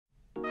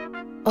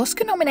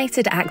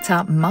Oscar-nominated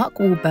actor Mark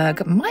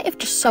Wahlberg might have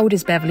just sold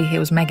his Beverly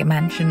Hills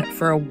Megamansion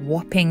for a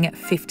whopping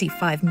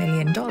 $55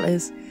 million,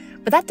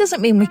 but that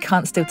doesn't mean we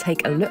can't still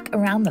take a look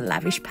around the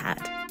lavish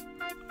pad.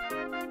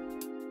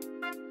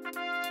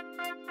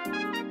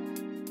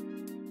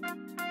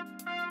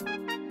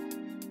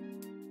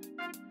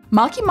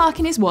 Marky Mark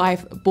and his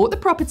wife bought the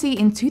property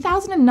in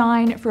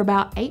 2009 for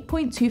about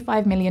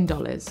 $8.25 million.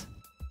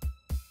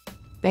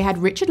 They had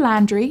Richard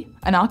Landry,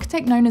 an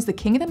architect known as the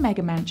King of the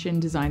Megamansion,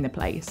 design the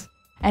place,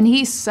 and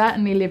he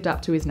certainly lived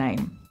up to his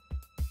name.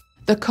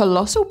 The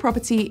colossal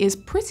property is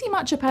pretty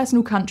much a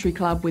personal country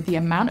club with the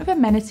amount of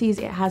amenities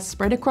it has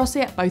spread across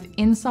it both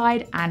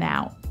inside and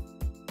out.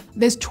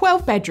 There's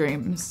 12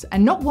 bedrooms,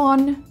 and not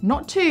one,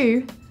 not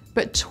two,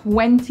 but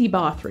 20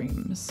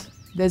 bathrooms.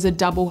 There's a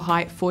double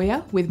height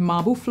foyer with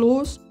marble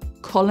floors,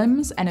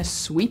 columns, and a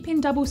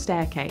sweeping double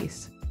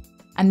staircase.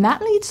 And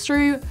that leads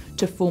through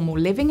to formal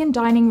living and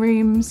dining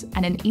rooms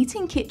and an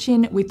eating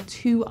kitchen with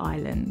 2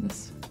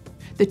 islands.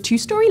 The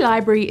 2-story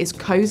library is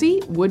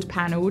cozy,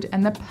 wood-panelled,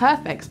 and the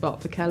perfect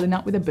spot for curling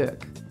up with a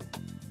book.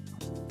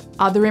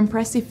 Other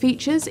impressive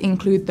features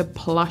include the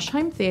plush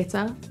home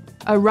theatre,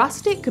 a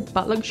rustic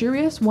but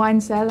luxurious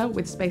wine cellar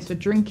with space for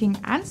drinking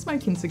and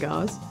smoking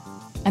cigars,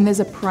 and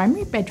there's a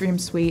primary bedroom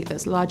suite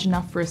that's large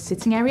enough for a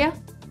sitting area,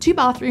 2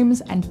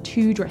 bathrooms, and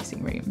 2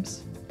 dressing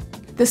rooms.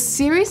 The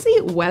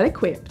seriously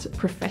well-equipped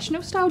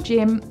professional-style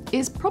gym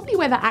is probably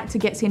where the actor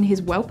gets in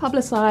his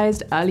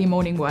well-publicised early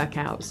morning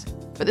workouts,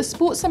 but the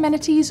sports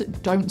amenities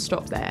don't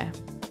stop there.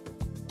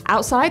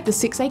 Outside, the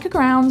 6-acre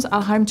grounds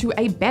are home to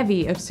a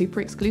bevy of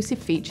super exclusive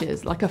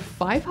features like a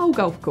 5-hole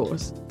golf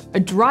course, a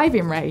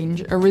driving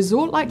range, a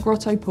resort-like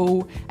grotto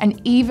pool,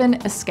 and even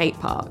a skate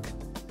park.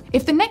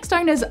 If the next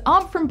owners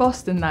aren't from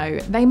Boston though,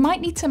 they might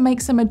need to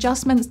make some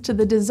adjustments to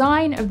the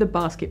design of the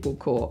basketball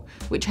court,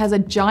 which has a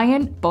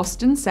giant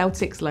Boston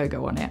Celtics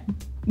logo on it.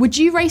 Would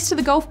you race to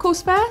the golf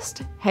course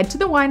first, head to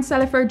the wine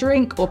cellar for a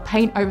drink, or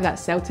paint over that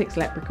Celtics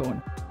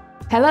leprechaun?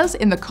 Tell us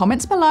in the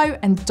comments below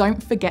and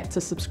don't forget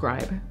to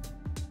subscribe.